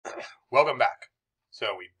Welcome back.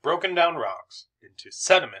 So we've broken down rocks into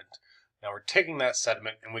sediment. Now we're taking that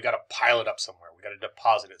sediment and we got to pile it up somewhere. We got to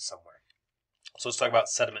deposit it somewhere. So let's talk about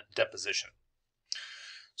sediment deposition.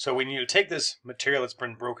 So we need to take this material that's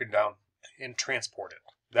been broken down and transport it.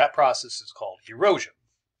 That process is called erosion.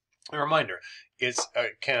 A reminder,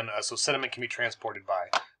 so sediment can be transported by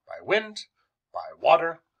wind, by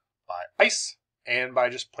water, by ice, and by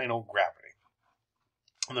just plain old gravity.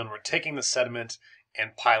 And then we're taking the sediment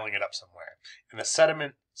and piling it up somewhere. And the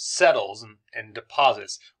sediment settles and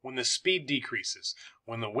deposits when the speed decreases,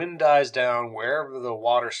 when the wind dies down, wherever the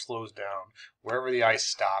water slows down, wherever the ice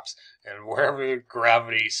stops, and wherever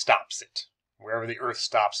gravity stops it, wherever the earth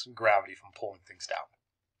stops gravity from pulling things down.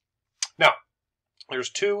 Now, there's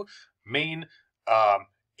two main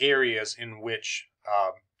areas in which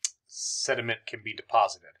sediment can be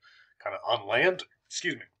deposited, kind of on land,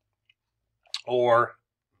 or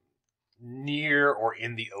near or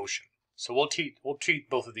in the ocean. So we'll treat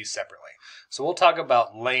both of these separately. So we'll talk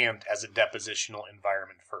about land as a depositional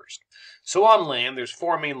environment first. So on land, there's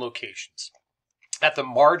four main locations. At the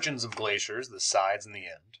margins of glaciers, the sides and the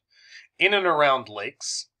end, in and around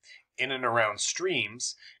lakes, in and around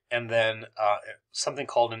streams, and then something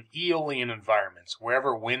called an aeolian environment,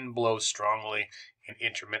 wherever wind blows strongly and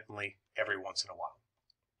intermittently every once in a while.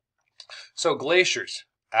 So glaciers,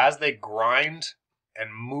 as they grind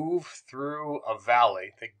and move through a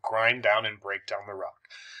valley, they grind down and break down the rock.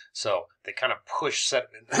 So they kind of push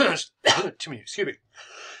sediment. Excuse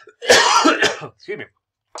me.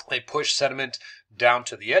 They push sediment down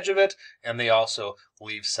to the edge of it, and they also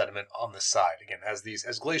leave sediment on the side. Again, as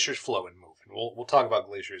glaciers flow and move. And we'll talk about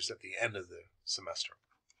glaciers at the end of the semester.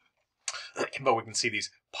 But we can see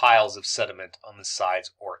these piles of sediment on the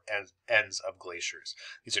sides or ends of glaciers.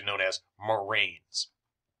 These are known as moraines.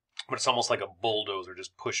 But it's almost like a bulldozer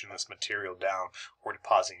just pushing this material down or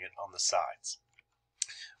depositing it on the sides.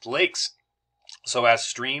 Lakes. So as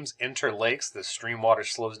streams enter lakes, the stream water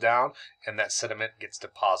slows down and that sediment gets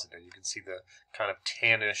deposited. You can see the kind of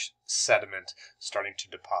tannish sediment starting to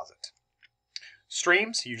deposit.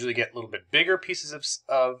 Streams usually get a little bit bigger pieces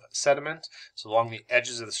of sediment. So along the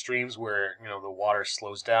edges of the streams where the water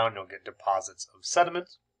slows down, you'll get deposits of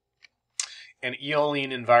sediment. And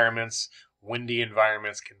aeolian environments, windy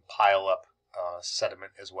environments, can pile up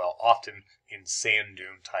sediment as well, often in sand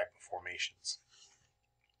dune type formations.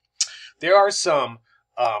 There are some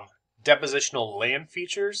depositional land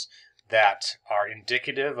features that are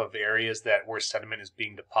indicative of areas where sediment is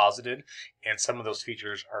being deposited, and some of those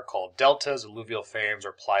features are called deltas, alluvial fans,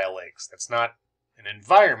 or playa lakes. That's not an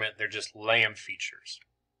environment, they're just land features.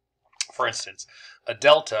 For instance, a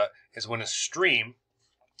delta is when a stream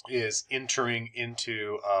is entering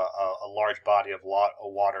into a large body of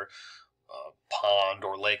water, pond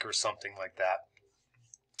or lake or something like that,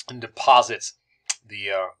 and deposits the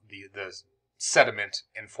sediment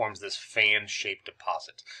and forms this fan-shaped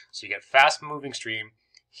deposit. So you get fast-moving stream,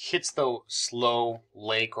 hits the slow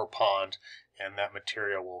lake or pond, and that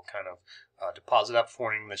material will kind of deposit up,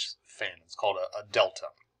 forming this fan. It's called a delta.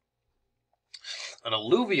 An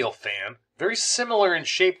alluvial fan, very similar in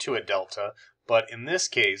shape to a delta, but in this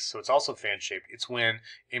case, so it's also fan-shaped, it's when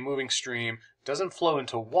a moving stream doesn't flow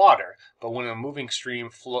into water, but when a moving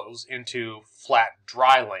stream flows into flat,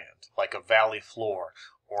 dry land, like a valley floor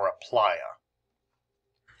or a playa.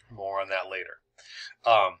 More on that later.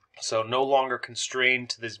 So no longer constrained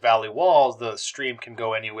to these valley walls, the stream can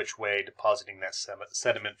go any which way, depositing that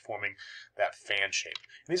sediment, forming that fan shape.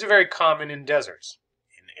 And these are very common in deserts.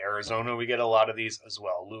 In Arizona, we get a lot of these as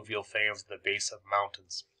well, alluvial fans at the base of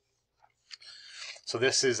mountains. So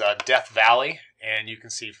this is Death Valley, and you can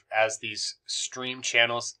see as these stream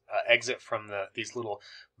channels exit from these little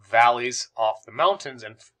valleys off the mountains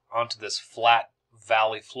and onto this flat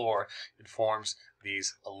valley floor, it forms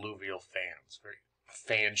these alluvial fans, very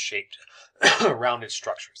fan-shaped, rounded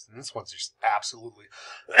structures. And this one's just absolutely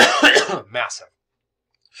massive.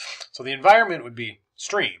 So the environment would be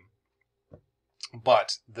stream,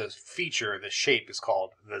 but the feature, the shape is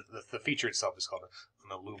called, the feature itself is called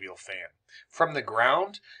an alluvial fan. From the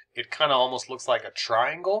ground, it kind of almost looks like a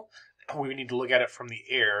triangle. We need to look at it from the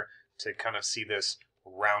air to kind of see this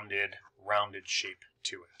rounded shape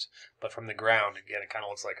to it. But from the ground, again, it kind of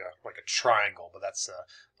looks like a triangle, but that's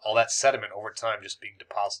all that sediment over time just being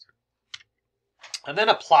deposited. And then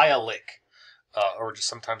a playa lake, or just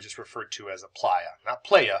sometimes just referred to as a playa. Not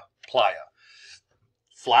playa, playa.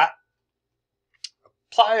 Flat.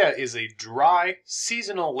 Playa is a dry,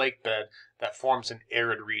 seasonal lake bed that forms in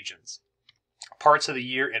arid regions. Parts of the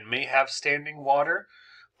year it may have standing water.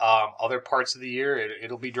 Other parts of the year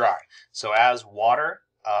it'll be dry. So as water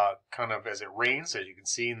kind of as it rains, as you can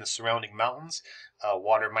see in the surrounding mountains.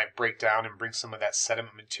 Water might break down and bring some of that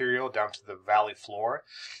sediment material down to the valley floor,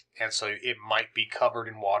 and so it might be covered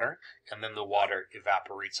in water, and then the water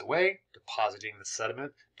evaporates away, depositing the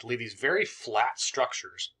sediment to leave these very flat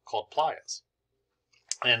structures called playas.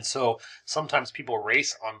 And so sometimes people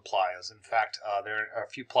race on playas. In fact, there are a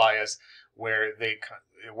few playas where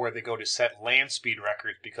they go to set land speed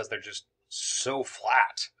records because they're just so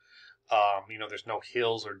flat. There's no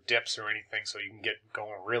hills or dips or anything, so you can get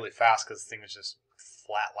going really fast because the thing is just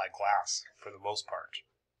flat like glass for the most part.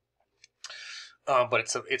 But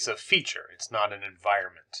it's a feature. It's not an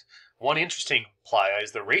environment. One interesting playa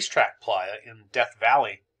is the racetrack playa in Death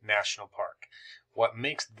Valley National Park. What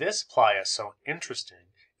makes this playa so interesting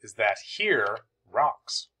is that here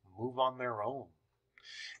rocks move on their own.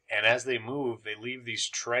 And as they move, they leave these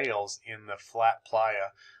trails in the flat playa.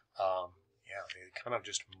 They kind of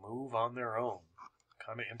just move on their own.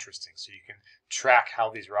 Kind of interesting. So you can track how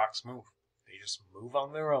these rocks move. They just move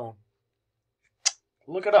on their own.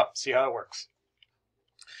 Look it up. See how it works.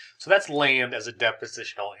 So that's land as a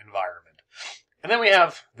depositional environment. And then we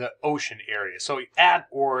have the ocean area. So at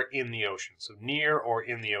or in the ocean. So near or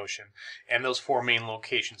in the ocean. And those four main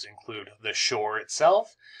locations include the shore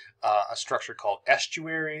itself, a structure called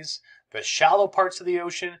estuaries, the shallow parts of the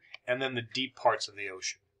ocean, and then the deep parts of the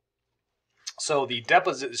ocean. So the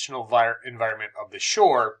depositional environment of the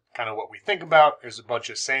shore, kind of what we think about, there's a bunch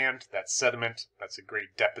of sand, that's sediment, that's a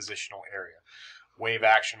great depositional area. Wave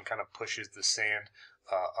action kind of pushes the sand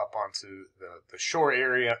up onto the shore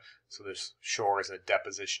area, so this shore is a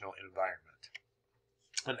depositional environment.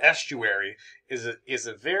 An estuary is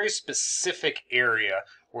a very specific area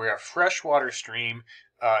where a freshwater stream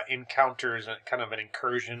encounters kind of an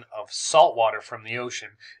incursion of salt water from the ocean,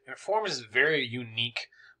 and it forms this very unique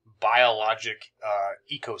biologic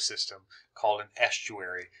ecosystem called an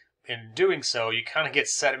estuary. In doing so, you kind of get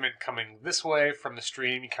sediment coming this way from the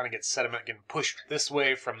stream, you kind of get sediment getting pushed this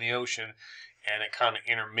way from the ocean, and it kind of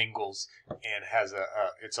intermingles and has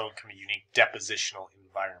its own kind of unique depositional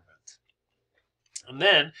environment. And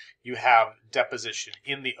then you have deposition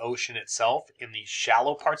in the ocean itself, in the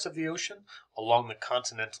shallow parts of the ocean, along the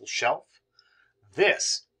continental shelf.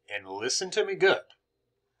 This, and listen to me good,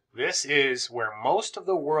 this is where most of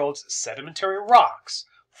the world's sedimentary rocks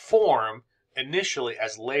form initially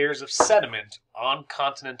as layers of sediment on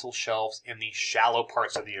continental shelves in the shallow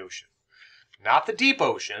parts of the ocean. Not the deep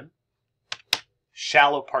ocean,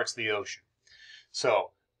 shallow parts of the ocean.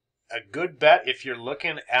 So, a good bet if you're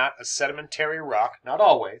looking at a sedimentary rock, not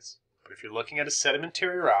always, but if you're looking at a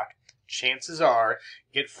sedimentary rock, chances are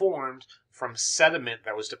it formed from sediment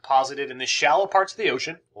that was deposited in the shallow parts of the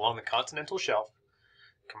ocean along the continental shelf.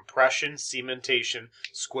 Compression, cementation,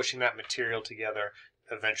 squishing that material together,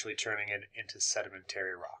 eventually turning it into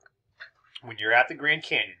sedimentary rock. When you're at the Grand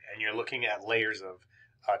Canyon and you're looking at layers of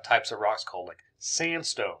types of rocks called like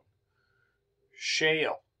sandstone,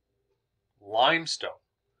 shale, limestone,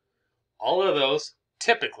 all of those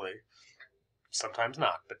typically, sometimes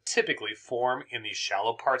not, but typically form in the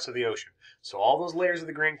shallow parts of the ocean. So all those layers of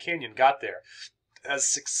the Grand Canyon got there as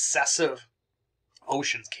successive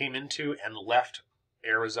oceans came into and left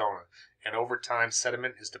Arizona. And over time,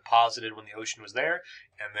 sediment is deposited when the ocean was there,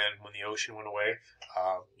 and then when the ocean went away,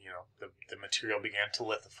 the material began to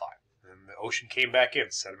lithify. And the ocean came back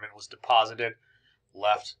in, sediment was deposited,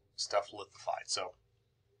 left, stuff lithified. So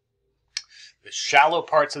the shallow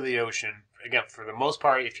parts of the ocean, again, for the most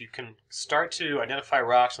part, if you can start to identify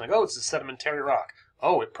rocks, like, oh, it's a sedimentary rock.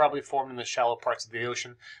 Oh, it probably formed in the shallow parts of the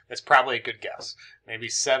ocean. That's probably a good guess. Maybe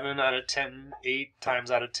 7 out of 10, 8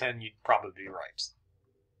 times out of 10, you'd probably be right.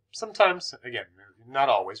 Sometimes, again, not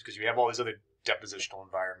always, because you have all these other depositional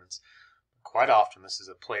environments. Quite often, this is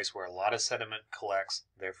a place where a lot of sediment collects.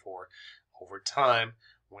 Therefore, over time,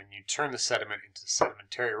 when you turn the sediment into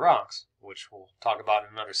sedimentary rocks, which we'll talk about in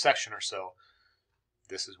another section or so,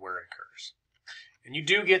 this is where it occurs. And you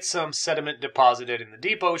do get some sediment deposited in the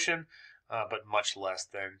deep ocean, but much less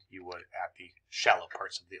than you would at the shallow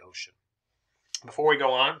parts of the ocean. Before we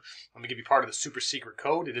go on, let me give you part of the super secret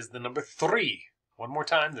code. It is the number 3. One more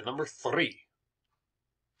time, the number 3.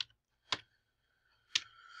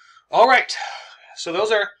 All right, so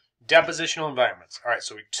those are depositional environments. All right,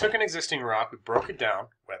 so we took an existing rock, we broke it down,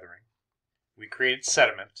 weathering. We created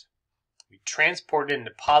sediment. We transported and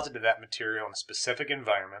deposited that material in a specific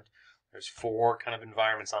environment. There's 4 kind of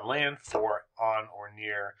environments on land, 4 on or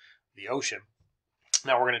near the ocean.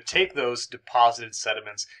 Now we're going to take those deposited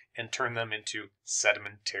sediments and turn them into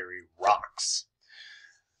sedimentary rocks.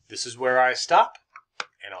 This is where I stop,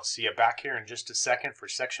 and I'll see you back here in just a second for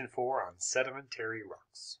section 4 on sedimentary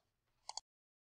rocks.